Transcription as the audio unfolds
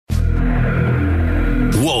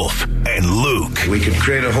We could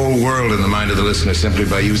create a whole world in the mind of the listener simply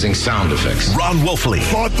by using sound effects. Ron Wolfley.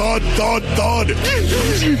 Thud, thud, thud, thud.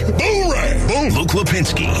 Boomerang. Boom. Luke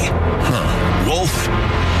Lipinski. Wolf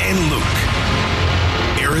and Luke.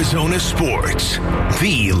 Arizona Sports,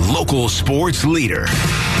 the local sports leader.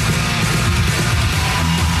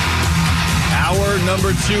 Hour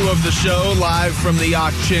number 2 of the show, live from the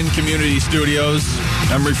Ak-Chin Community Studios.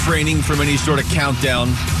 I'm refraining from any sort of countdown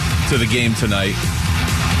to the game tonight.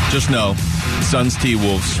 Just know, Suns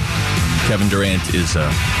T-Wolves, Kevin Durant is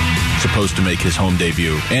supposed to make his home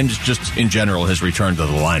debut, and just in general, his return to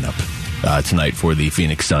the lineup tonight for the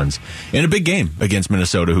Phoenix Suns. In a big game against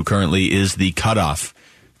Minnesota, who currently is the cutoff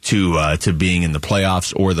to being in the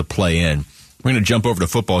playoffs or the play-in. We're going to jump over to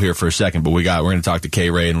football here for a second, but we're going to talk to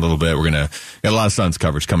K-Ray in a little bit. We're going to get a lot of Suns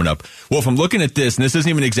coverage coming up. Wolf, I'm looking at this, and this isn't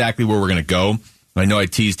even exactly where we're going to go. I know I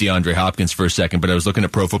teased DeAndre Hopkins for a second, but I was looking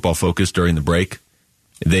at Pro Football Focus during the break.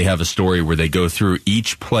 They have a story where they go through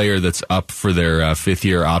each player that's up for their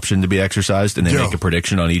fifth-year option to be exercised, and they make a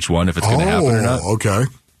prediction on each one if it's going to happen or not. Okay.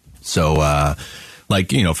 So,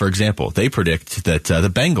 for example, they predict that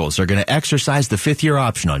the Bengals are going to exercise the fifth-year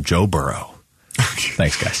option on Joe Burrow.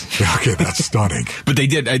 Thanks, guys. Okay, that's stunning. But they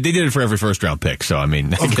did it for every first-round pick. So, I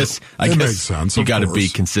mean, I guess makes sense, you got to be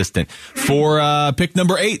consistent. For pick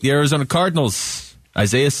number 8, the Arizona Cardinals,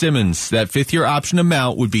 Isaiah Simmons, that fifth-year option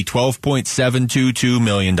amount would be $12.722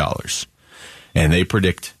 million. And they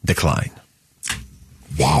predict decline.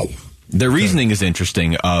 Wow. Their reasoning is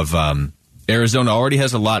interesting of Arizona already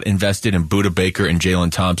has a lot invested in Budda Baker and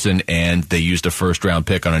Jalen Thompson, and they used a first-round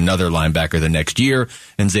pick on another linebacker the next year,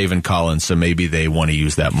 and Zaven Collins, so maybe they want to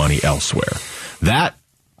use that money elsewhere. That,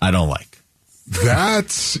 I don't like.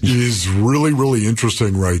 That is really, really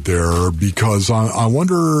interesting right there, because I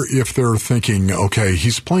wonder if they're thinking, okay,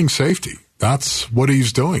 he's playing safety. That's what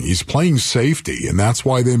he's doing. He's playing safety, and that's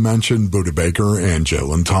why they mentioned Budda Baker and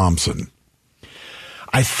Jalen Thompson.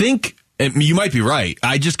 I think you might be right.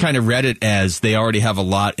 I just kind of read it as they already have a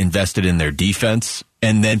lot invested in their defense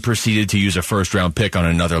and then proceeded to use a first-round pick on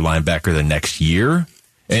another linebacker the next year.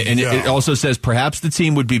 And it also says perhaps the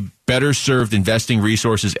team would be better served investing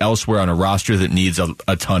resources elsewhere on a roster that needs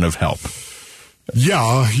a ton of help.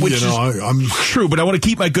 Yeah, Which I'm true, but I want to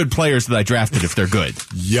keep my good players that I drafted if they're good.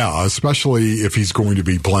 Yeah, especially if he's going to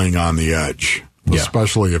be playing on the edge.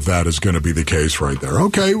 Especially if that is going to be the case right there.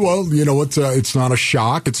 Okay, well, you know what? It's not a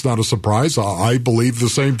shock. It's not a surprise. I believe the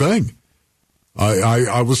same thing.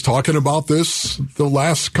 I was talking about this the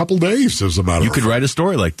last couple days, as a matter of fact. You could write a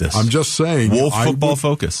story like this. I'm just saying. Wolf Football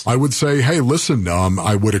Focus. I would say, hey, listen,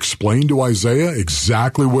 I would explain to Isaiah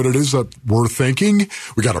exactly what it is that we're thinking.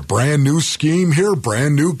 We got a brand new scheme here,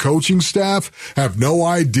 brand new coaching staff. Have no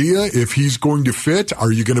idea if he's going to fit.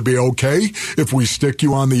 Are you going to be okay if we stick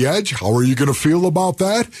you on the edge? How are you going to feel about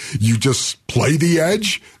that? You just play the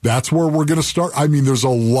edge? That's where we're going to start. I mean, there's a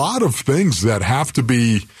lot of things that have to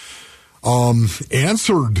be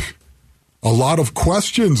answered, a lot of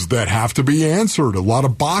questions that have to be answered, a lot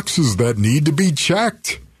of boxes that need to be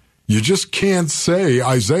checked. You just can't say,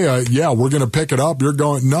 Isaiah, yeah, we're going to pick it up. You're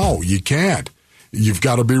going, no, you can't. You've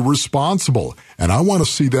got to be responsible. And I want to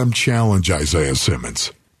see them challenge Isaiah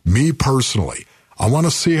Simmons. Me personally, I want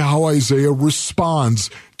to see how Isaiah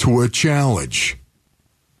responds to a challenge.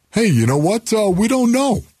 Hey, you know what? We don't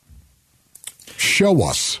know. Show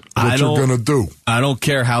us what you're going to do. I don't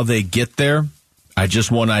care how they get there. I just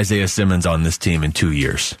want Isaiah Simmons on this team in 2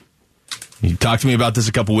 years. You talked to me about this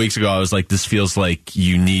a couple weeks ago. I was like, this feels like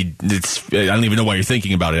I don't even know why you're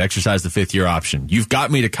thinking about it. Exercise the fifth-year option. You've got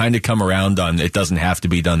me to kind of come around on it doesn't have to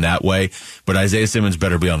be done that way, but Isaiah Simmons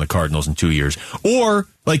better be on the Cardinals in 2 years. Or,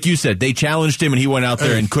 like you said, they challenged him and he went out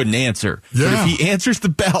there and couldn't answer. Yeah. But if he answers the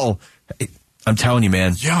bell, I'm telling you,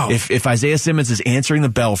 man, if Isaiah Simmons is answering the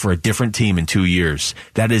bell for a different team in 2 years,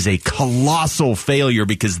 that is a colossal failure,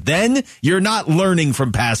 because then you're not learning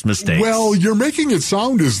from past mistakes. Well, you're making it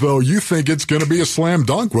sound as though you think it's going to be a slam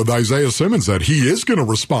dunk with Isaiah Simmons, that he is going to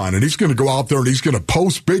respond and he's going to go out there and he's going to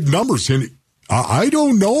post big numbers. And I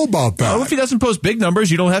don't know about that. Well, if he doesn't post big numbers,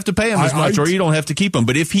 you don't have to pay him as much, or you don't have to keep him.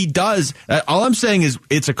 But if he does, all I'm saying is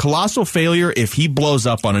it's a colossal failure if he blows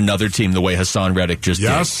up on another team the way Hassan Reddick just did.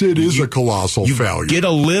 Yes, it is a colossal failure. Get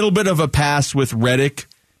a little bit of a pass with Reddick.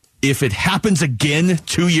 If it happens again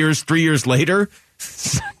 2 years, 3 years later,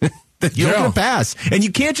 you don't get a pass. And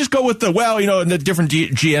you can't just go with the different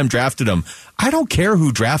GM drafted him. I don't care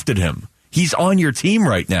who drafted him. He's on your team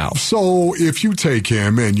right now. So if you take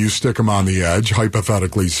him and you stick him on the edge,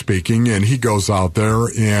 hypothetically speaking, and he goes out there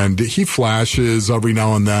and he flashes every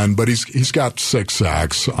now and then, but he's got 6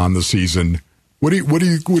 sacks on the season. What are you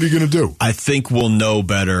going to do? I think we'll know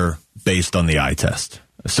better based on the eye test.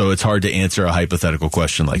 So it's hard to answer a hypothetical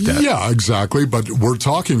question like that. Yeah, exactly. But we're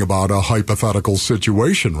talking about a hypothetical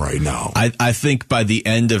situation right now. I think by the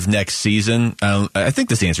end of next season, I think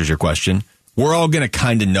this answers your question. We're all going to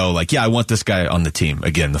kind of know, like, yeah, I want this guy on the team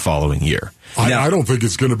again the following year. I don't think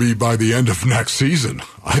it's going to be by the end of next season.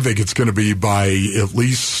 I think it's going to be by at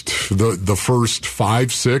least the first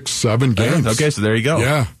 5, 6, 7 games. Okay, so there you go.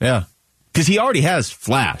 Yeah. Because he already has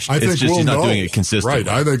flashed. It's just he's not doing it consistently. Right.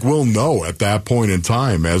 I think we'll know at that point in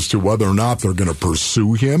time as to whether or not they're going to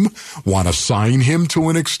pursue him, want to sign him to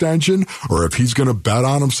an extension, or if he's going to bet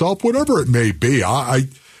on himself, whatever it may be.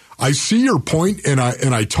 I see your point, and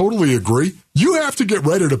I totally agree. You have to get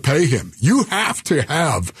ready to pay him. You have to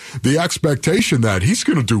have the expectation that he's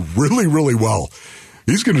going to do really, really well.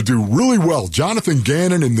 He's going to do really well. Jonathan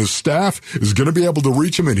Gannon and the staff is going to be able to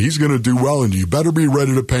reach him, and he's going to do well, and you better be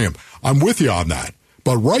ready to pay him. I'm with you on that.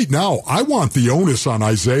 But right now, I want the onus on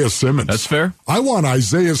Isaiah Simmons. That's fair. I want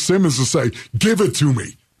Isaiah Simmons to say, give it to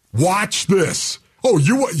me. Watch this. Oh,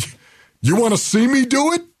 you want to see me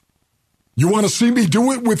do it? You want to see me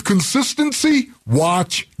do it with consistency?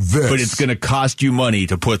 Watch this. But it's going to cost you money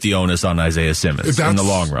to put the onus on Isaiah Simmons in the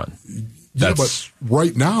long run. But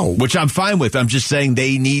right now... Which I'm fine with. I'm just saying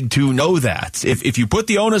they need to know that. If you put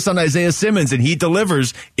the onus on Isaiah Simmons and he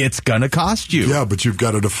delivers, it's going to cost you. Yeah, but you've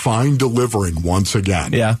got to define delivering once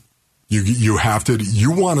again. Yeah. You have to.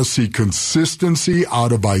 You want to see consistency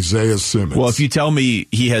out of Isaiah Simmons. Well, if you tell me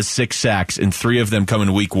he has 6 sacks and 3 of them come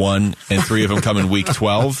in week 1 and 3 of them come in week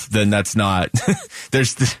 12, then that's not.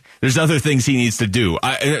 There's other things he needs to do.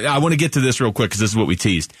 I want to get to this real quick because this is what we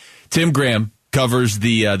teased. Tim Graham covers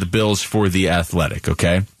the Bills for The Athletic.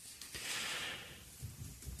 Okay,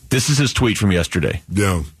 this is his tweet from yesterday.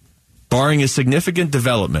 Yeah. Barring a significant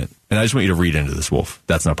development, and I just want you to read into this, Wolf.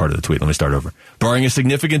 That's not part of the tweet. Let me start over. Barring a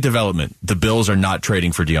significant development, the Bills are not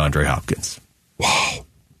trading for DeAndre Hopkins. Wow.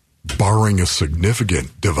 Barring a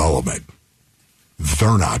significant development,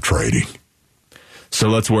 they're not trading. So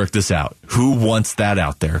let's work this out. Who wants that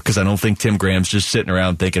out there? Because I don't think Tim Graham's just sitting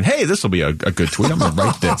around thinking, hey, this will be a good tweet. I'm going to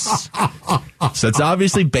write this. So it's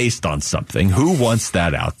obviously based on something. Who wants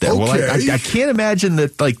that out there? Okay. Well, I can't imagine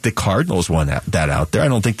that like the Cardinals want that out there. I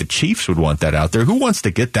don't think the Chiefs would want that out there. Who wants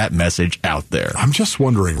to get that message out there? I'm just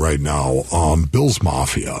wondering right now, Bills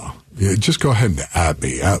Mafia. Yeah, just go ahead and at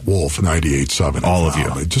me, at Wolf987. All of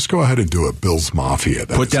you. Just go ahead and do it, Bills Mafia.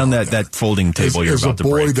 Put down that folding table you're about to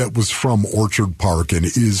break. As a boy that was from Orchard Park and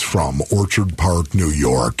is from Orchard Park, New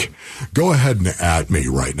York, go ahead and at me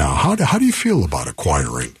right now. How do you feel about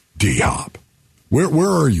acquiring D-Hop? Where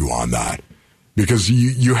are you on that? Because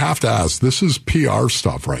you have to ask, this is PR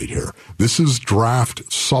stuff right here. This is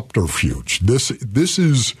draft subterfuge. This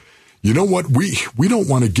is... You know what? We don't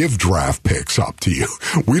want to give draft picks up to you.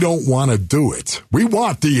 We don't want to do it. We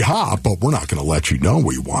want D-Hop, but we're not going to let you know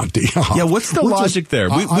we want D-Hop. Yeah, what's the logic there?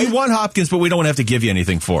 We want Hopkins, but we don't have to give you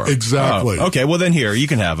anything for him. Exactly. Oh, okay, well then here, you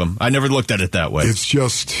can have him. I never looked at it that way. It's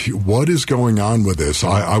just, what is going on with this?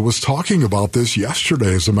 I was talking about this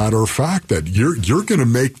yesterday, as a matter of fact, that you're going to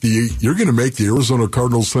make the Arizona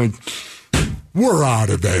Cardinals think, we're out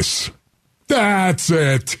of this. That's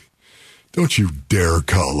it. Don't you dare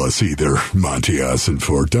call us either, Monty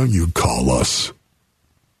Ossenfort. Don't you call us.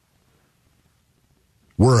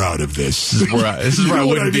 We're out of this. This is where I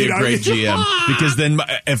wouldn't be a great GM. Because then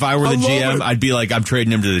if I were the GM, I'd be like, I'm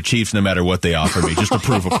trading him to the Chiefs no matter what they offer me, just to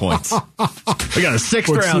prove a point. We got a 6th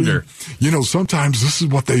rounder. See, sometimes this is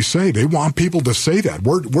what they say. They want people to say that.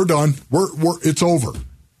 We're done. It's over.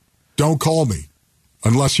 Don't call me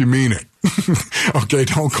unless you mean it. Okay,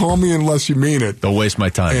 don't call me unless you mean it. Don't waste my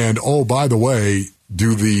time. And by the way,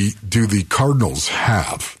 do the Cardinals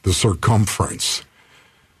have the circumference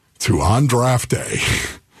to on draft day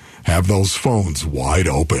have those phones wide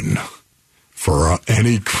open for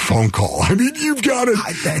any phone call? I mean, you've got to.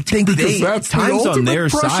 I think that's time's on their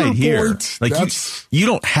side here. Like you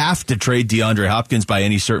don't have to trade DeAndre Hopkins by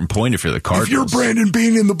any certain point if you're the Cardinals. If you're Brandon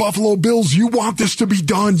Beane in the Buffalo Bills, you want this to be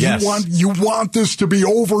done. Yes. You want this to be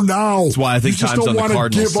over now. That's why I think time's on the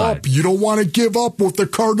Cardinals side. You don't want to give up what the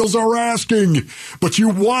Cardinals are asking, but you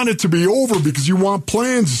want it to be over because you want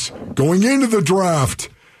plans going into the draft.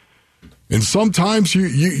 And sometimes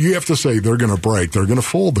you have to say they're going to break. They're going to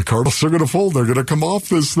fold. The Cardinals are going to fold. They're going to come off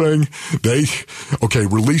this thing.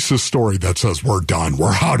 Release a story that says we're done.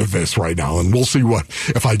 We're out of this right now. And we'll see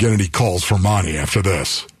if I get any calls from Monty after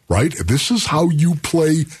this, right? This is how you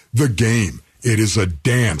play the game. It is a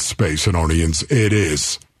dance, Spaceonians. It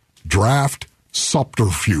is draft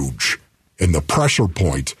subterfuge and the pressure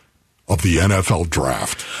point of the NFL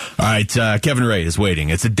draft. All right, Kevin Ray is waiting.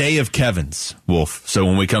 It's a day of Kevins, Wolf. So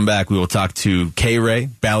when we come back, we will talk to K-Ray,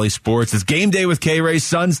 Bally Sports. It's game day with K-Ray,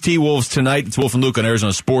 Suns, T-Wolves tonight. It's Wolf and Luke on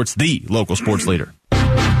Arizona Sports, the local sports leader.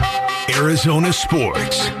 Arizona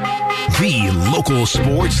Sports, the local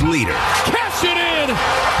sports leader. Catch it in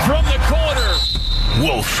from the corner.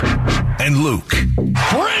 Wolf and Luke.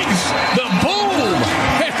 Brings the boom.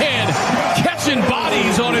 And catching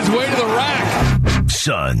bodies on his way to the rack.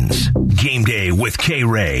 Suns, game day with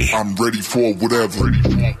K-Ray. I'm ready for whatever.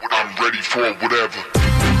 I'm ready for whatever.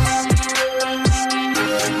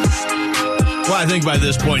 Well, I think by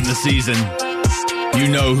this point in the season, you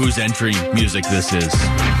know whose entry music this is.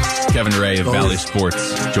 Kevin Ray of Valley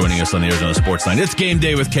Sports joining us on the Arizona Sports Line. It's game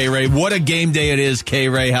day with K-Ray. What a game day it is,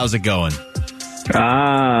 K-Ray. How's it going?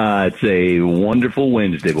 It's a wonderful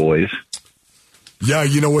Wednesday, boys. Yeah,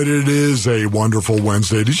 you know what? It is a wonderful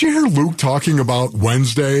Wednesday. Did you hear Luke talking about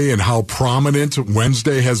Wednesday and how prominent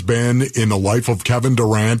Wednesday has been in the life of Kevin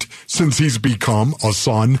Durant since he's become a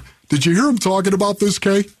Sun? Did you hear him talking about this,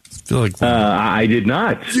 Kay? I feel like I did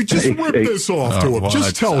not. You just whip this off to him. Well,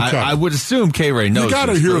 just tell Kevin. I would assume K-Ray knows. You got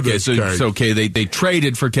to hear this, Kay. So, they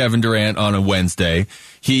traded for Kevin Durant on a Wednesday.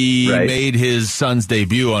 He made his son's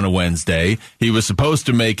debut on a Wednesday. He was supposed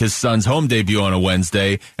to make his son's home debut on a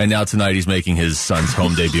Wednesday, and now tonight he's making his son's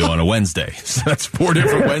home debut on a Wednesday. So that's 4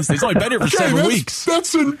 different Wednesdays. He's only been here for 7 weeks.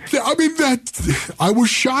 I was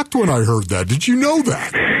shocked when I heard that. Did you know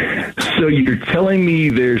that? So you're telling me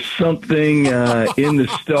there's something in the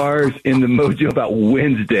stars, in the mojo about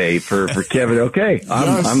Wednesday for Kevin? Okay,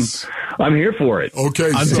 I'm here for it.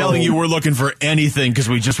 Okay, I'm telling you, we're looking for anything because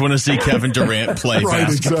we just want to see Kevin Durant play right,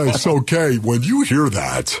 basketball. Exactly. So, Kay, when you hear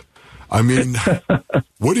that, I mean,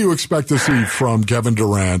 what do you expect to see from Kevin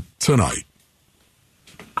Durant tonight?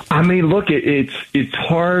 I mean, look, it's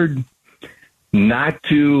hard not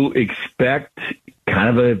to expect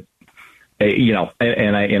kind of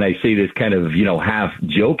and I say this kind of, half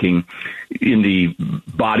joking in the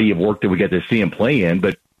body of work that we get to see him play in,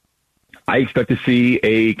 but I expect to see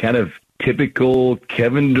a kind of typical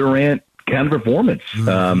Kevin Durant kind of performance.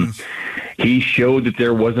 Mm-hmm. He showed that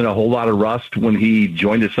there wasn't a whole lot of rust when he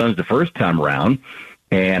joined the Suns the first time around,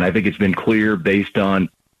 and I think it's been clear based on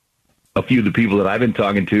a few of the people that I've been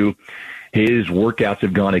talking to, his workouts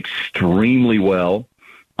have gone extremely well.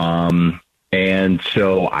 And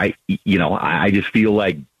so I just feel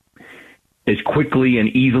like as quickly and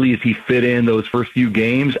easily as he fit in those first few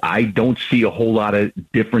games, I don't see a whole lot of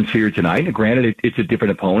difference here tonight. And granted, it's a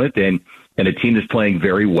different opponent and a team that's playing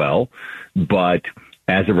very well. But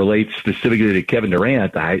as it relates specifically to Kevin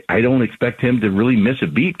Durant, I don't expect him to really miss a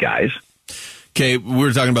beat, guys. Okay, we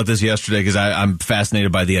were talking about this yesterday because I'm fascinated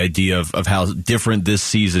by the idea of how different this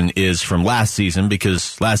season is from last season,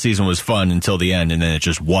 because last season was fun until the end and then it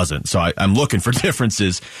just wasn't. So I'm looking for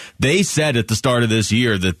differences. They said at the start of this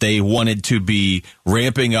year that they wanted to be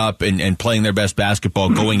ramping up and playing their best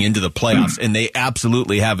basketball going into the playoffs, and they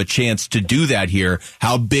absolutely have a chance to do that here.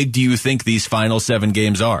 How big do you think these final 7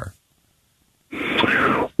 games are?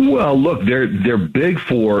 Well, look, they're big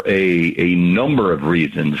for a number of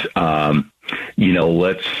reasons.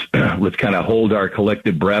 Let's kind of hold our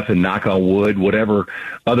collective breath and knock on wood, whatever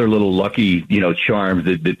other little lucky, charms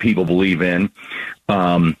that people believe in,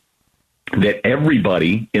 that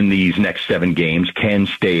everybody in these next 7 games can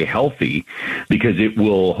stay healthy, because it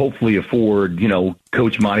will hopefully afford,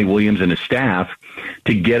 Coach Monty Williams and his staff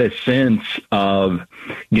to get a sense of,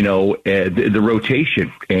 the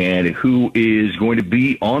rotation and who is going to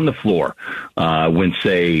be on the floor when,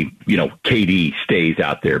 say, KD stays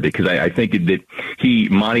out there, because I think that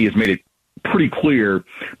Monty has made it pretty clear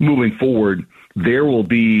moving forward, there will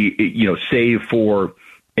be, save for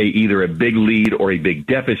either a big lead or a big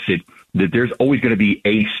deficit, that there's always going to be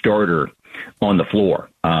a starter on the floor.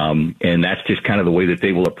 And that's just kind of the way that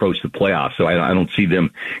they will approach the playoffs. So I don't see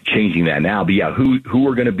them changing that now. But yeah, who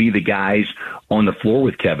are going to be the guys on the floor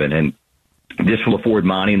with Kevin? And this will afford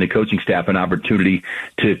Monty and the coaching staff an opportunity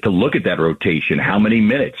to look at that rotation. How many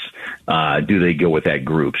minutes do they go with that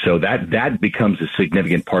group? So that becomes a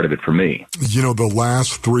significant part of it for me. The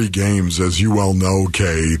last 3 games, as you well know,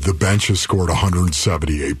 Kay, the bench has scored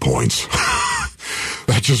 178 points.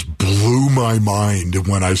 That just blew my mind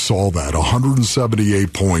when I saw that.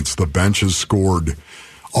 178 points the bench has scored.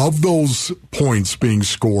 Of those points being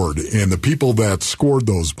scored and the people that scored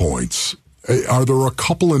those points, are there a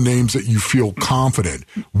couple of names that you feel confident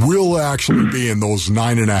will actually be in those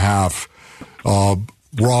 9.5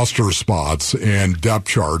 roster spots and depth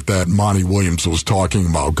chart that Monty Williams was talking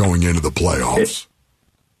about going into the playoffs?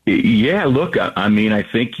 Yeah, look, I mean, I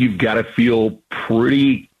think you've got to feel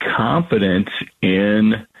pretty confident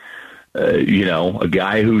in a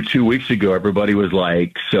guy who 2 weeks ago everybody was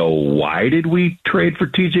like, so why did we trade for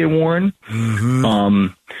TJ Warren? Mm-hmm.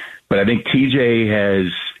 But I think TJ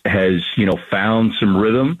has found some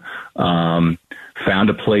rhythm, found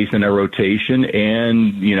a place in our rotation,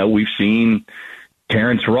 and we've seen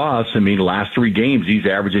Terrence Ross. I mean, last 3 games he's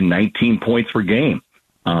averaging 19 points per game.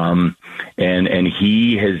 And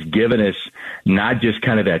he has given us not just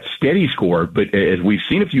kind of that steady score, but as we've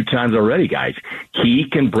seen a few times already, guys, he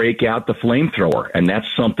can break out the flamethrower. And that's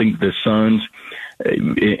something the Suns,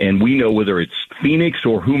 and we know whether it's Phoenix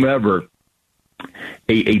or whomever,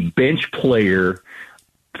 a bench player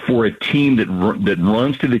for a team that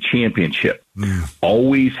runs to the championship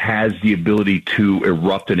always has the ability to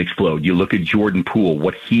erupt and explode. You look at Jordan Poole,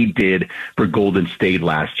 what he did for Golden State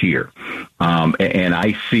last year. And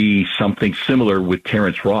I see something similar with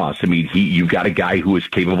Terrence Ross. I mean, you've got a guy who is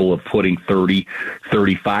capable of putting 30,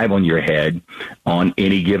 35 on your head on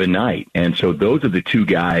any given night. And so those are the 2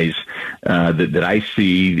 guys that I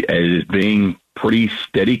see as being pretty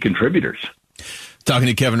steady contributors. Talking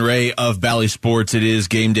to Kevin Ray of Bally Sports, it is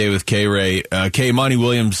Game Day with K-Ray. Monty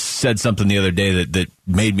Williams said something the other day that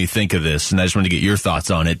made me think of this, and I just wanted to get your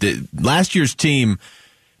thoughts on it. Last year's team,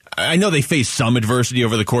 I know they faced some adversity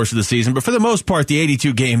over the course of the season, but for the most part, the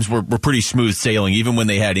 82 games were pretty smooth sailing, even when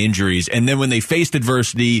they had injuries. And then when they faced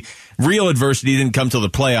adversity, real adversity didn't come till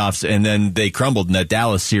the playoffs, and then they crumbled in that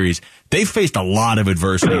Dallas series. They faced a lot of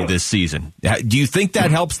adversity this season. Do you think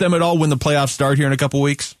that helps them at all when the playoffs start here in a couple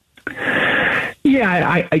weeks?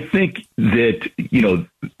 Yeah, I think that,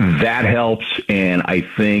 that helps. And I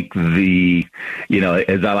think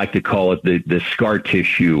as I like to call it, the scar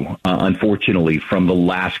tissue, unfortunately, from the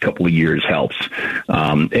last couple of years helps.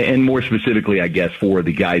 And more specifically, I guess, for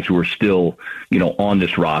the guys who are still, on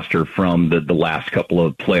this roster from the last couple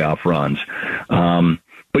of playoff runs.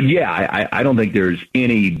 But yeah, I don't think there's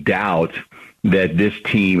any doubt that this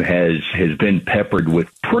team has been peppered with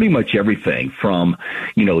pretty much everything from,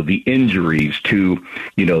 the injuries to,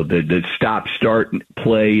 the stop-start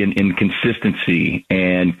play and inconsistency.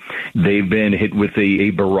 And they've been hit with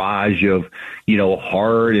a barrage of,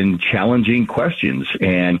 hard and challenging questions.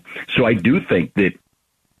 And so I do think that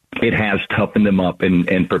it has toughened them up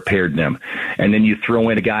and prepared them. And then you throw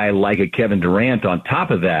in a guy like a Kevin Durant on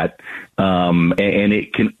top of that, and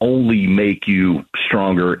it can only make you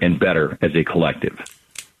stronger and better as a collective.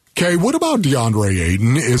 Okay, what about DeAndre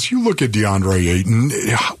Ayton? As you look at DeAndre Ayton,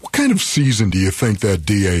 what kind of season do you think that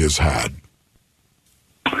DA has had?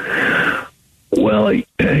 Well,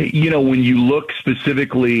 when you look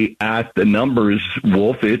specifically at the numbers,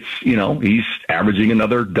 Wolf, it's, he's averaging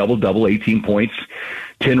another double-double, 18 points,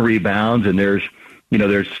 10 rebounds, and there's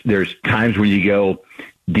times when you go,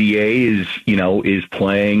 DA is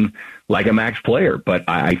playing like a max player. But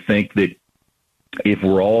I think that if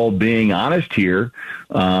we're all being honest here,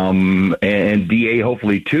 and DA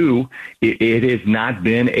hopefully too, it has not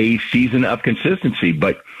been a season of consistency.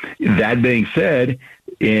 But that being said,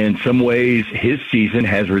 in some ways, his season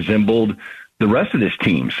has resembled the rest of this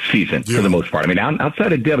team's season for the most part. I mean,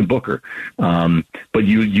 outside of Devin Booker, but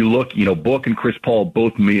you look, Book and Chris Paul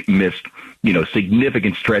both missed,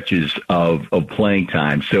 significant stretches of playing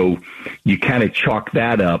time. So you kind of chalk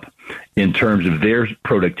that up in terms of their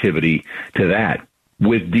productivity to that.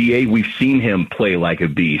 With DA, we've seen him play like a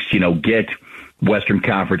beast, get Western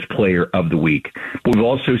Conference Player of the Week. But we've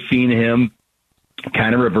also seen him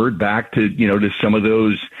kind of revert back to, to some of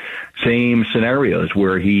those same scenarios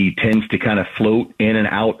where he tends to kind of float in and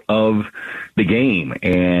out of the game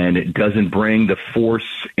and it doesn't bring the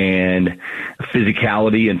force and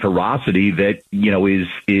physicality and ferocity that,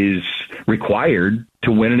 is required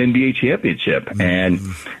to win an NBA championship and,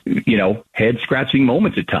 head scratching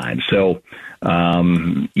moments at times. So,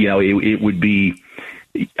 it would be,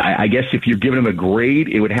 I guess if you're giving him a grade,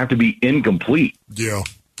 it would have to be incomplete. Yeah.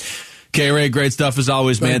 K-Ray, great stuff as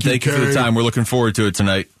always, man. Thank you for the time. We're looking forward to it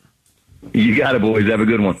tonight. You got it, boys. Have a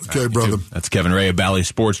good one. Okay, brother. That's Kevin Ray of Bally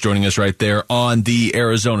Sports joining us right there on the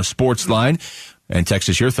Arizona Sports Line. And text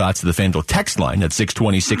us your thoughts to the FanDuel text line at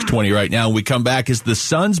 620-620 right now. When we come back, is the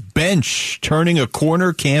Suns bench turning a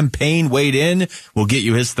corner? Campaign weighed in. We'll get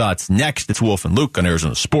you his thoughts next. It's Wolf and Luke on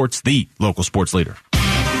Arizona Sports, the local sports leader.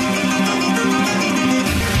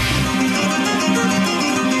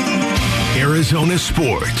 Arizona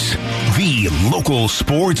Sports, the local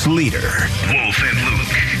sports leader. Wolf and Luke.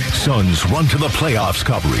 Suns run to the playoffs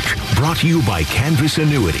coverage. Brought to you by Canvas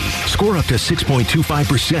Annuity. Score up to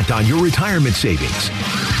 6.25% on your retirement savings.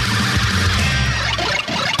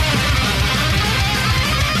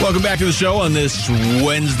 Welcome back to the show on this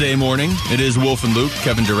Wednesday morning. It is Wolf and Luke.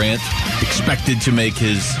 Kevin Durant expected to make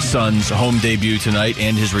his son's home debut tonight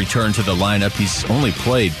and his return to the lineup. He's only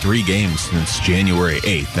played 3 games since January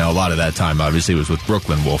 8th. Now, a lot of that time, obviously, was with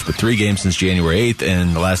Brooklyn, Wolf, but 3 games since January 8th,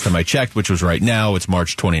 and the last time I checked, which was right now, it's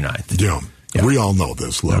March 29th. Yeah. We all know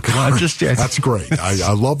this, Luke. That's great.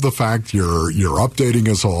 I love the fact you're updating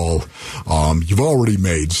us all. You've already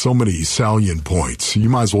made so many salient points. You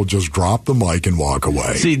might as well just drop the mic and walk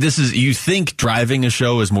away. See, you think driving a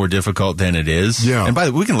show is more difficult than it is. Yeah. And by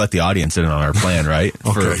the way, we can let the audience in on our plan, right?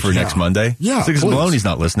 For next Monday. Yeah. Because Maloney's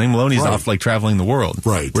not listening. Maloney's off traveling the world.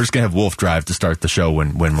 Right. We're just going to have Wolf drive to start the show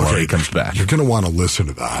when Maloney comes back. You're going to want to listen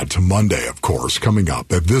to that to Monday, of course, coming up.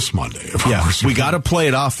 This Monday, of course. We got to play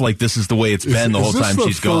it off like this is the way it's been the whole time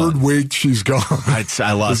she's gone. Third week she's gone.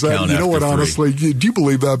 I lost count. You know what? 3. Honestly, do you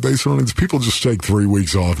believe that? Based on it, people just take 3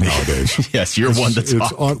 weeks off nowadays. Yes, you're one that's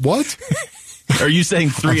off. What? Are you saying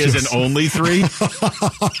 3 as in only 3?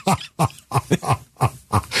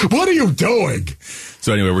 What are you doing?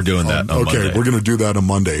 So anyway, we're doing that on Monday. We're going to do that on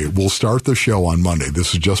Monday. We'll start the show on Monday.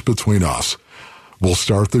 This is just between us. We'll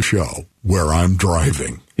start the show where I'm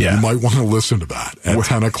driving. Yeah. You might want to listen to that at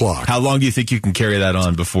 10 o'clock. How long do you think you can carry that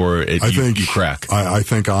on before you crack? I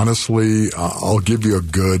think, honestly, I'll give you a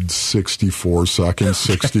good 64 seconds,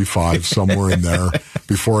 65, somewhere in there,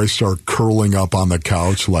 before I start curling up on the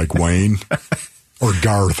couch like Wayne. Or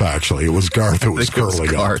Garth, actually. It was Garth who was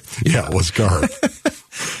curling up. Yeah, it was Garth.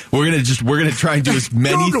 We're gonna try and do as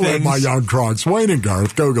many Google things. It, my young Kronks. Wayne and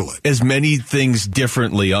Garth, Google it. As many things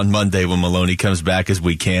differently on Monday when Maloney comes back as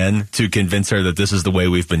we can to convince her that this is the way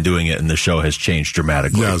we've been doing it and the show has changed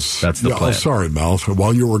dramatically. Yes. That's the plan. Oh, sorry, Mel.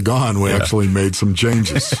 While you were gone, we actually made some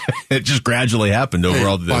changes. It just gradually happened over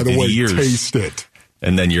all the by the way, years. Taste it.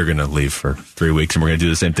 And then you're going to leave for 3 weeks and we're going to do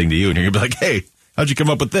the same thing to you. And you're going to be like, hey, how'd you come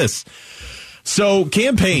up with this? So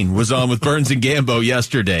Cam Payne was on with Burns and Gambo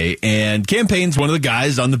yesterday, and Cam Payne's one of the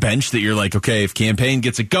guys on the bench that you're like, okay, if Cam Payne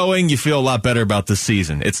gets it going, you feel a lot better about this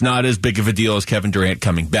season. It's not as big of a deal as Kevin Durant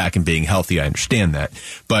coming back and being healthy. I understand that.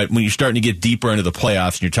 But when you're starting to get deeper into the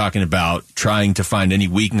playoffs and you're talking about trying to find any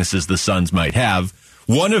weaknesses the Suns might have,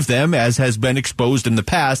 one of them, as has been exposed in the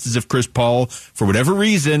past, is if Chris Paul, for whatever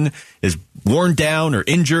reason, is worn down or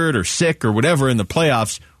injured or sick or whatever in the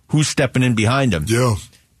playoffs, who's stepping in behind him? Yeah.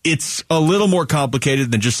 It's a little more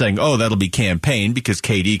complicated than just saying, oh, that'll be Cam Payne, because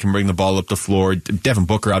KD can bring the ball up the floor. Devin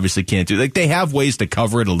Booker obviously can't do it. Like, they have ways to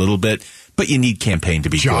cover it a little bit, but you need Cam Payne to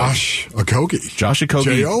be Josh Okogie. Josh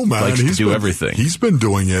Okogie likes to do everything. He's been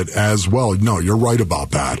doing it as well. No, you're right about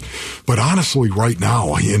that. But honestly, right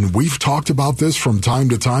now, and we've talked about this from time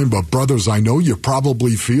to time, but brothers, I know you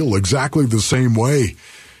probably feel exactly the same way.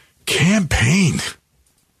 Cam Payne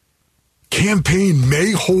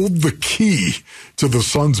may hold the key to the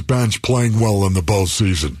Suns bench playing well in the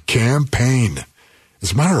postseason. Cam Payne.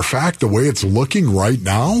 As a matter of fact, the way it's looking right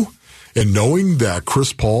now, and knowing that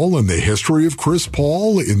Chris Paul and the history of Chris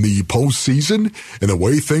Paul in the postseason and the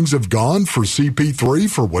way things have gone for CP3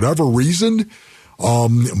 for whatever reason,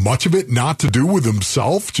 much of it not to do with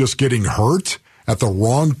himself, just getting hurt at the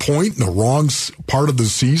wrong point in the wrong part of the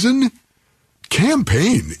season, Cam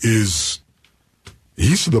Payne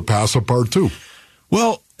he's the pass apart too.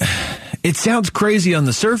 Well, it sounds crazy on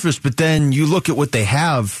the surface, but then you look at what they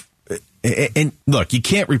have, and look, you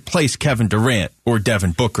can't replace Kevin Durant or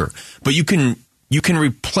Devin Booker, but you can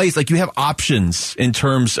replace, like, you have options in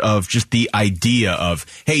terms of just the idea of,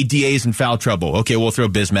 hey, DA's in foul trouble. Okay, we'll throw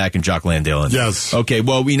Bismack and Jock Landale in. Yes. Okay,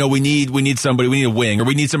 well, we need somebody, we need a wing, or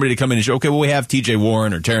we need somebody to come in and show, okay, well, we have TJ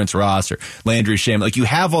Warren or Terrence Ross or Landry Shamet. Like, you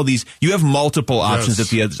have all these, you have multiple options at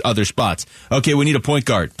the other spots. Okay, we need a point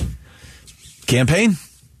guard. Cam Payne?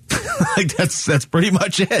 Like, that's pretty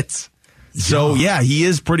much it. So, yeah, he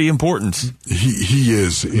is pretty important. He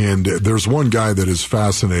is, and there's one guy that is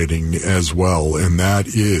fascinating as well, and that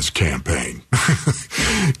is Cam Payne.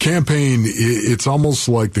 Cam Payne, it's almost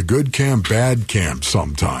like the good Cam, bad Cam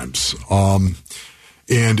sometimes.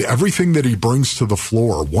 And everything that he brings to the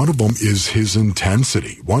floor, one of them is his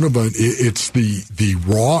intensity. One of them, it's the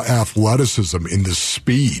raw athleticism and the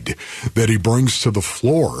speed that he brings to the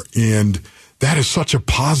floor. And that is such a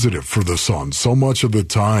positive for the Suns so much of the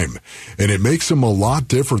time. And it makes him a lot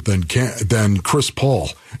different than Chris Paul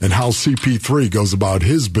and how CP3 goes about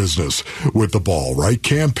his business with the ball, right?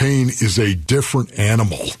 Cam Payne is a different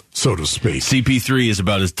animal, so to speak. CP3 is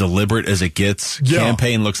about as deliberate as it gets. Yeah. Cam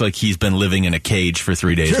Payne looks like he's been living in a cage for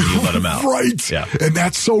 3 days and you let him out. Right. Yeah. And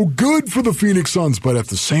that's so good for the Phoenix Suns, but at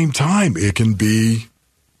the same time, it can be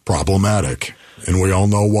problematic. And we all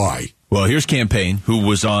know why. Well, here's Cam Payne, who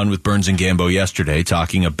was on with Burns and Gambo yesterday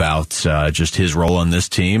talking about just his role on this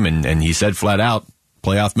team, and he said flat out,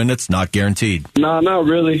 Playoff minutes, not guaranteed. No, not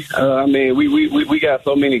really. I mean, we got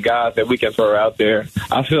so many guys that we can throw out there.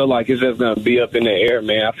 I feel like it's just going to be up in the air,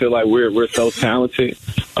 man. I feel like we're so talented.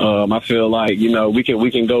 I feel like,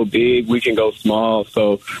 we can go big, we can go small.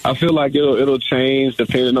 So I feel like it'll change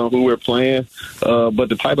depending on who we're playing. But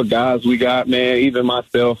the type of guys we got, man, even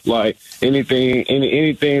myself, like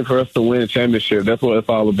anything for us to win a championship, that's what it's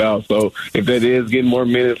all about. So if that is getting more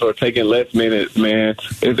minutes or taking less minutes, man,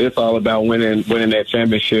 it's all about winning that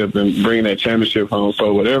championship and bringing that championship home.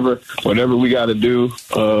 So whatever we got to do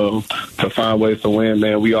to find ways to win,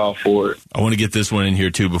 man, we all for it. I want to get this one in here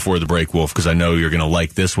too before the break, Wolf, because I know you're going to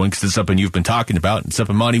like this one because it's something you've been talking about. It's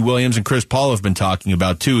something Monty Williams and Chris Paul have been talking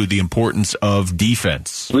about too, the importance of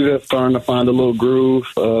defense. We're just starting to find a little groove,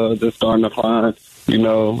 just starting to find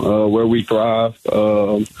where we thrive.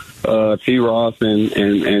 T-Ross and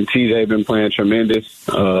TJ have been playing tremendous.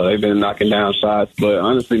 They've been knocking down shots. But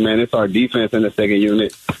honestly, man, it's our defense in the second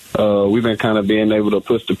unit. We've been kind of being able to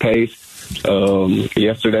push the pace.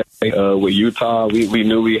 Yesterday with Utah, we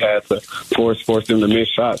knew we had to force them to miss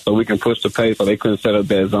shots so we can push the pace so they couldn't set up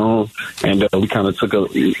that zone. And we kind of took a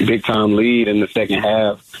big-time lead in the second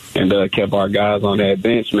half and kept our guys on that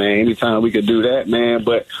bench, man. Anytime we could do that, man.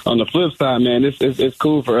 But on the flip side, man, it's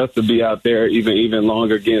cool for us to be out there even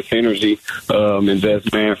longer against energy and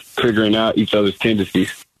just, man, figuring out each other's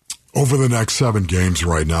tendencies. Over the next 7 games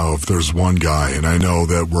right now, if there's one guy, and I know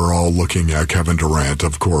that we're all looking at Kevin Durant,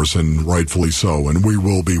 of course, and rightfully so, and we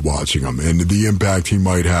will be watching him, and the impact he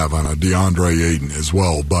might have on a DeAndre Ayton as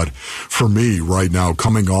well. But for me, right now,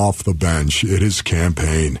 coming off the bench, it is Cam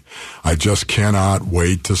Payne. I just cannot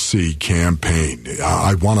wait to see Cam Payne.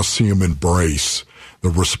 I want to see him embrace the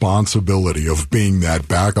responsibility of being that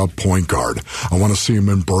backup point guard. I want to see him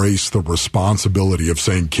embrace the responsibility of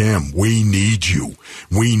saying, Cam, we need you.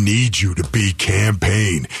 We need you to be Cam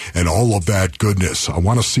Payne and all of that goodness. I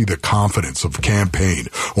want to see the confidence of Cam Payne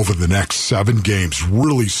over the next 7 games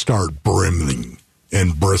really start brimming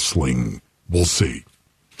and bristling. We'll see.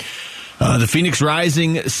 The Phoenix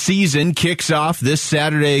Rising season kicks off this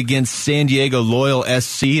Saturday against San Diego Loyal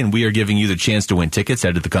SC, and we are giving you the chance to win tickets.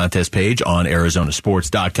 Head to the contest page on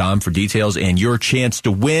ArizonaSports.com for details and your chance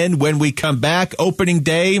to win. When we come back, opening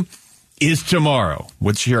day is tomorrow.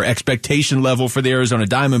 What's your expectation level for the Arizona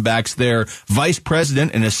Diamondbacks? Their Vice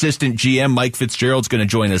President and Assistant GM, Mike Fitzgerald, is going to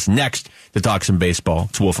join us next to talk some baseball.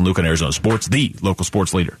 It's Wolf and Luke on Arizona Sports, the local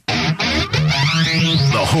sports leader.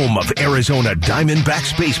 The home of Arizona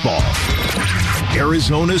Diamondbacks baseball.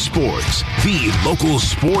 Arizona Sports, the local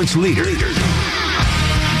sports leader.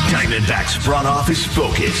 Diamondbacks front office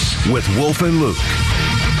focus with Wolf and Luke.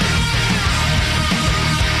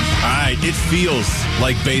 All right, it feels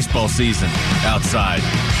like baseball season outside.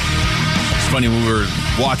 It's funny, when we were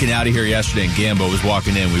walking out of here yesterday and Gambo was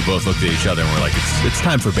walking in, we both looked at each other and we're like, it's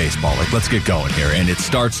time for baseball. Like, let's get going here. And it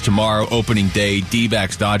starts tomorrow, opening day,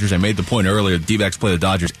 D-backs Dodgers. I made the point earlier, the D-backs play the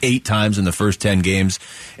Dodgers 8 times in the first 10 games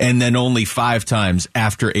and then only 5 times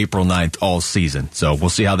after April 9th all season. So we'll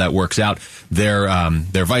see how that works out. Their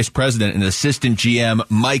Vice President and Assistant GM,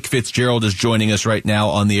 Mike Fitzgerald, is joining us right now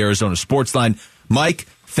on the Arizona Sports Line. Mike,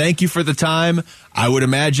 thank you for the time. I would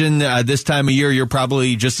imagine this time of year you're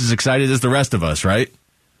probably just as excited as the rest of us, right?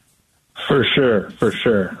 For sure.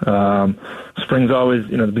 Spring's always,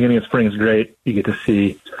 the beginning of spring is great. You get to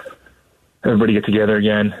see everybody get together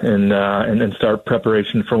again and start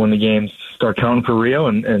preparation for when the games start counting for Rio.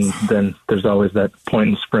 And then there's always that point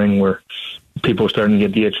in spring where people are starting to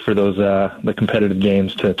get the itch for those the competitive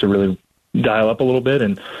games to really dial up a little bit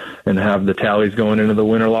and have the tallies going into the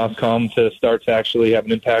win or loss column to start to actually have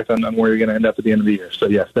an impact on where you're going to end up at the end of the year. So,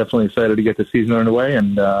 yes, definitely excited to get the season underway.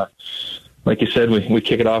 And like you said, we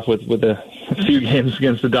kick it off with a few games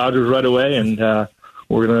against the Dodgers right away. And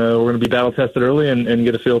we're gonna be battle-tested early and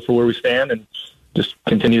get a feel for where we stand and just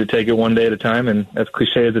continue to take it one day at a time, and as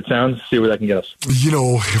cliche as it sounds, see where that can get us.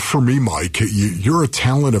 For me, Mike, you're a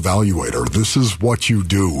talent evaluator. This is what you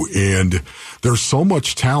do, and there's so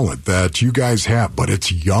much talent that you guys have, but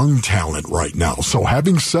it's young talent right now. So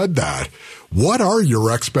having said that, what are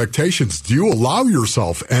your expectations? Do you allow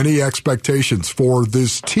yourself any expectations for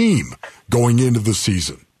this team going into the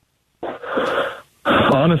season?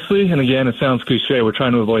 Honestly, and again, it sounds cliche, we're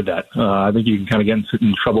trying to avoid that. I think you can kind of get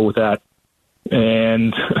in trouble with that.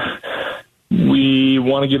 And we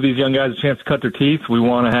want to give these young guys a chance to cut their teeth. We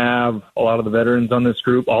want to have a lot of the veterans on this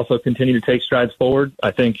group also continue to take strides forward.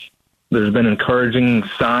 I think there's been encouraging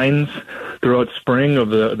signs throughout spring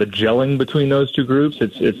of the gelling between those two groups.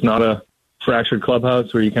 It's not a fractured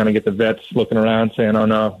clubhouse where you kind of get the vets looking around saying, oh,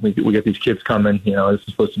 no, we get these kids coming. This is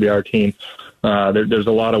supposed to be our team. There's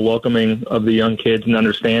a lot of welcoming of the young kids and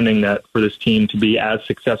understanding that for this team to be as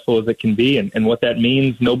successful as it can be, and what that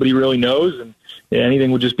means, nobody really knows, and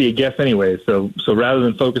anything would just be a guess anyway. So rather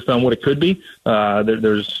than focus on what it could be,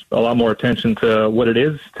 there's a lot more attention to what it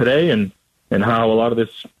is today, and how a lot of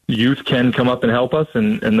this youth can come up and help us,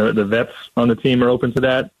 and the vets on the team are open to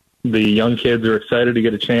that. The young kids are excited to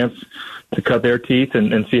get a chance to cut their teeth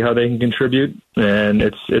and see how they can contribute, and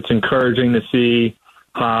it's encouraging to see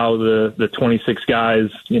how the 26 guys,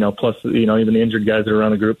 plus even the injured guys that are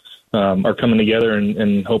around the group, are coming together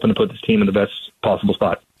and hoping to put this team in the best possible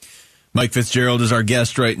spot. Mike Fitzgerald is our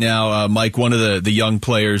guest right now. Mike, one of the young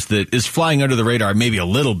players that is flying under the radar maybe a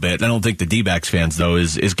little bit, I don't think the D-backs fans, though,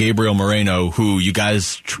 is Gabriel Moreno, who you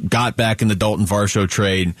guys got back in the Dalton Varsho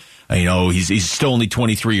trade. He's still only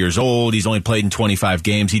 23 years old. He's only played in 25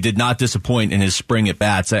 games. He did not disappoint in his spring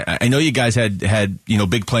at-bats. I know you guys had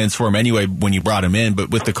big plans for him anyway when you brought him in, but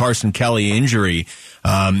with the Carson Kelly injury,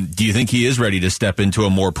 do you think he is ready to step into a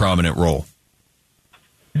more prominent role?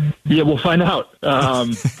 Yeah, we'll find out.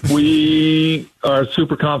 We are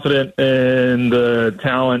super confident in the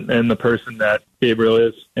talent and the person that Gabriel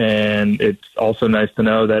is, and it's also nice to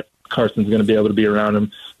know that Carson's going to be able to be around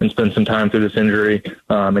him and spend some time through this injury,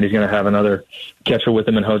 and he's going to have another catcher with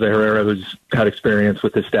him in Jose Herrera, who's had experience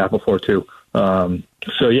with this staff before too.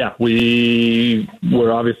 So yeah, we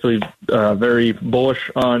were obviously very bullish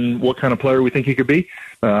on what kind of player we think he could be.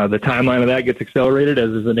 The timeline of that gets accelerated,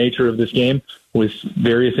 as is the nature of this game, with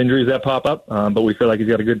various injuries that pop up. But we feel like he's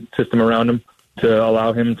got a good system around him to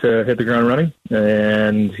allow him to hit the ground running.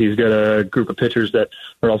 And he's got a group of pitchers that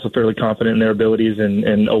are also fairly confident in their abilities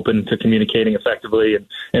and open to communicating effectively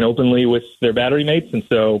and openly with their battery mates. And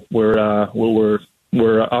so we're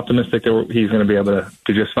optimistic that he's going to be able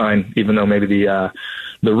to just fine, even though maybe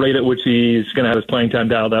the rate at which he's going to have his playing time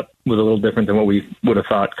dialed up was a little different than what we would have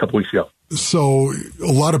thought a couple weeks ago. So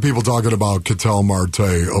a lot of people talking about Ketel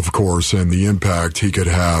Marte, of course, and the impact he could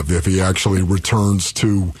have if he actually returns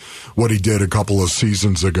to what he did a couple of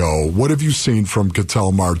seasons ago. What have you seen from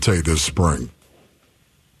Ketel Marte this spring?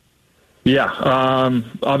 Yeah,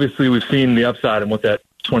 obviously we've seen the upside and what that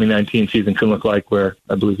 2019 season can look like, where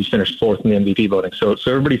I believe he finished fourth in the MVP voting. So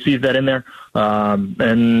everybody sees that in there.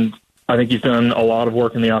 And I think he's done a lot of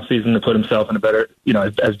work in the offseason to put himself in a better,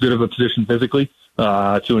 as good of a position physically,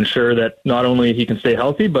 to ensure that not only he can stay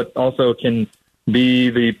healthy, but also can be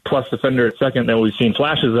the plus defender at second that we've seen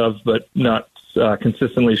flashes of, but not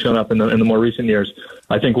consistently shown up in the more recent years.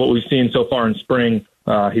 I think what we've seen so far in spring,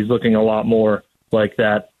 he's looking a lot more like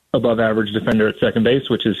that above average defender at second base,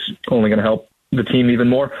 which is only going to help the team even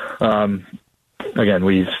more. Again,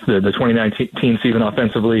 the 2019 season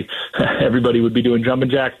offensively, everybody would be doing jumping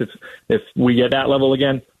jacks if we get that level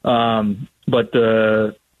again. But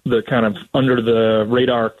the kind of under the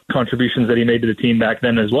radar contributions that he made to the team back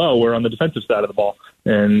then as well were on the defensive side of the ball.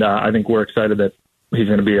 And I think we're excited that he's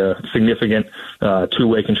going to be a significant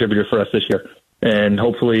two-way contributor for us this year. And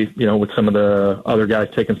hopefully, with some of the other guys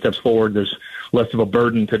taking steps forward, there's less of a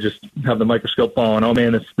burden to just have the microscope fall on, oh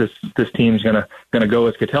man, this team's gonna go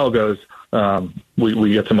as Ketel goes.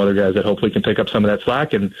 We get some other guys that hopefully can pick up some of that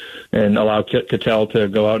slack and allow Ketel to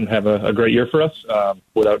go out and have a great year for us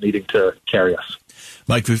without needing to carry us.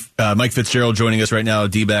 Mike Fitzgerald joining us right now,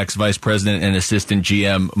 D-backs Vice President and Assistant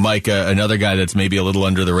GM. Mike, another guy that's maybe a little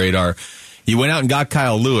under the radar. You went out and got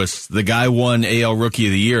Kyle Lewis. The guy won AL Rookie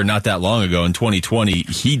of the Year not that long ago in 2020.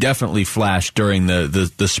 He definitely flashed during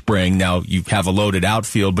the spring. Now you have a loaded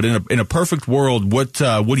outfield, but in a perfect world, what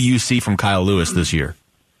do you see from Kyle Lewis this year?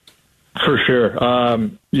 For sure.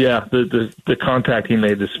 The contact he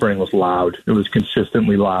made this spring was loud. It was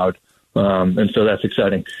consistently loud. And so that's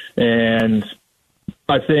exciting. And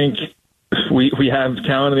I think we have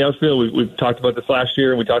talent in the outfield. We've talked about this last year,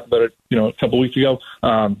 and we talked about it, a couple weeks ago.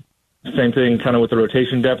 Same thing kind of with the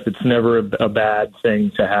rotation depth. It's never a bad thing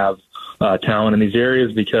to have talent in these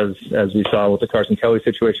areas because, as we saw with the Carson Kelly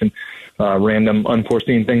situation, random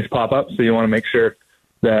unforeseen things pop up. So you want to make sure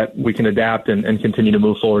that we can adapt and continue to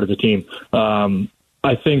move forward as a team.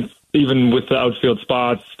 I think even with the outfield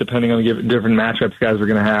spots, depending on the different matchups guys are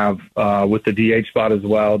going to have with the DH spot as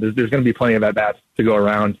well, there's going to be plenty of at-bats to go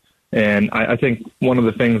around. And I think one of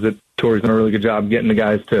the things that Torey's done a really good job getting the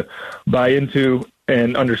guys to buy into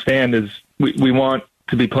and understand is we want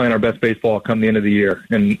to be playing our best baseball come the end of the year.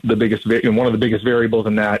 And one of the biggest variables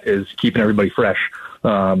in that is keeping everybody fresh.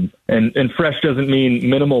 And fresh doesn't mean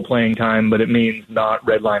minimal playing time, but it means not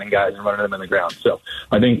redlining guys and running them in the ground. So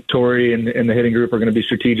I think Torey and the hitting group are going to be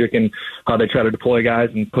strategic in how they try to deploy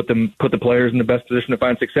guys and put the players in the best position to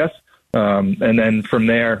find success. And then from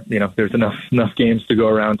there, there's enough games to go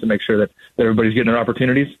around to make sure that everybody's getting their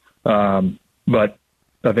opportunities. But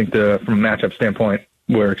I think from a matchup standpoint,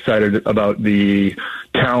 we're excited about the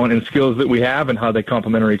talent and skills that we have and how they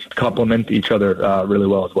complement each other really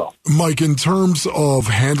well as well. Mike, in terms of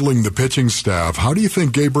handling the pitching staff, how do you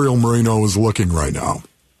think Gabriel Moreno is looking right now?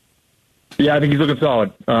 Yeah, I think he's looking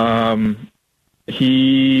solid.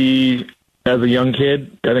 He, as a young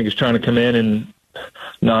kid, I think is trying to come in and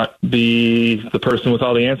not be the person with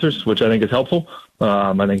all the answers, which I think is helpful.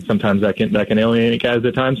 I think sometimes that can alienate guys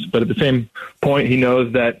at times, but at the same point, he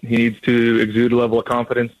knows that he needs to exude a level of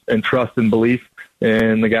confidence and trust and belief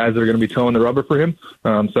in the guys that are going to be towing the rubber for him.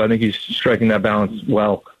 So I think he's striking that balance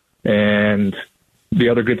well. And the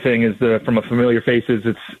other good thing is from a familiar faces,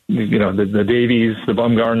 it's the Davies, the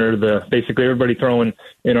Bumgarner, basically everybody throwing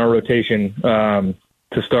in our rotation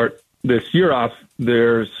to start this year off.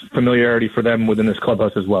 There's familiarity for them within this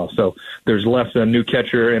clubhouse as well. So there's less a new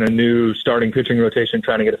catcher and a new starting pitching rotation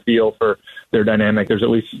trying to get a feel for their dynamic. There's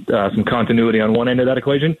at least some continuity on one end of that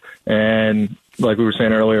equation. And like we were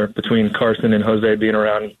saying earlier, between Carson and Jose being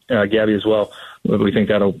around, Gabby as well, we think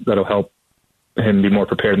that'll help him be more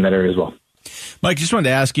prepared in that area as well. Mike, just wanted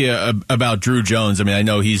to ask you about Drew Jones. I mean, I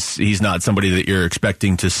know he's not somebody that you're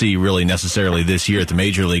expecting to see really necessarily this year at the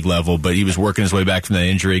major league level, but he was working his way back from that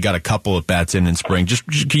injury. Got a couple of bats in spring. Just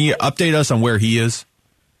can you update us on where he is?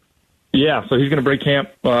 Yeah, so he's going to break camp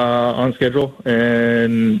on schedule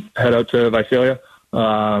and head out to Visalia.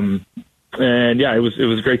 And yeah, it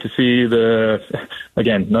was great to see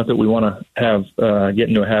again, not that we want to have get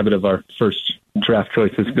into a habit of our first draft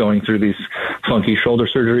choices going through these funky shoulder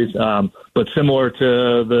surgeries, but similar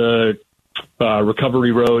to the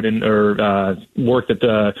recovery road or work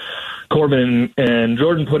that Corbin and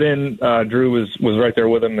Jordan put in, Drew was right there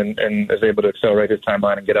with him and was able to accelerate his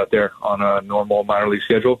timeline and get out there on a normal minor league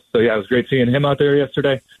schedule. So yeah, it was great seeing him out there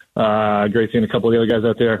yesterday. Great seeing a couple of the other guys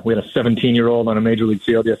out there. We had a 17-year-old on a major league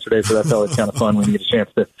field yesterday, so that's always kind of fun when you get a chance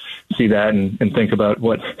to see that and think about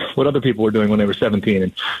what other people were doing when they were 17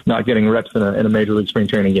 and not getting reps in a major league spring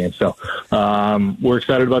training game. So we're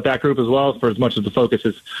excited about that group as well. For as much as the focus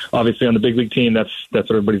is obviously on the big league team, that's what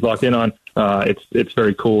everybody's locked in on. It's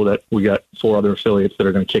very cool that we got 4 other affiliates that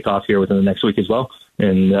are going to kick off here within the next week as well,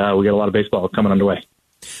 and we got a lot of baseball coming underway.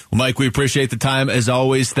 Well, Mike, we appreciate the time as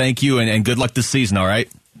always. Thank you, and good luck this season. All right.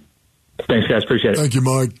 Thanks, guys. Appreciate it. Thank you,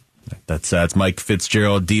 Mike. That's Mike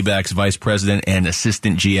Fitzgerald, D-backs Vice President and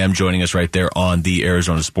Assistant GM, joining us right there on the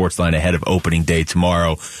Arizona Sports Line ahead of opening day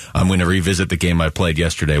tomorrow. I'm going to revisit the game I played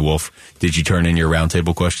yesterday, Wolf. Did you turn in your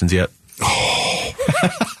roundtable questions yet? Oh.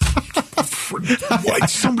 What?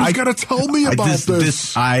 Somebody's got to tell me about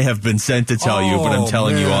this. I have been sent to tell you, but I'm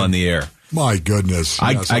telling you on the air. My goodness.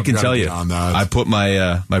 Yes, I can tell you. I put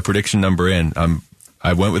my prediction number in.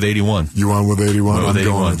 I went with 81. You went with 81? I'm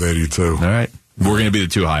going with 82. All right. We're going to be the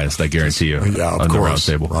 2 highest, I guarantee you. Yeah, of on course.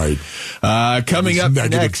 The round table. Right. Coming up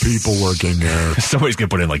negative next. People working there. Somebody's going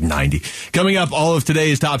to put in like 90. Coming up, all of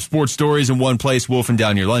today's top sports stories in one place. Wolf and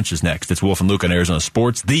Down Your Lunch is next. It's Wolf and Luke on Arizona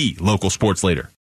Sports, the local sports leader.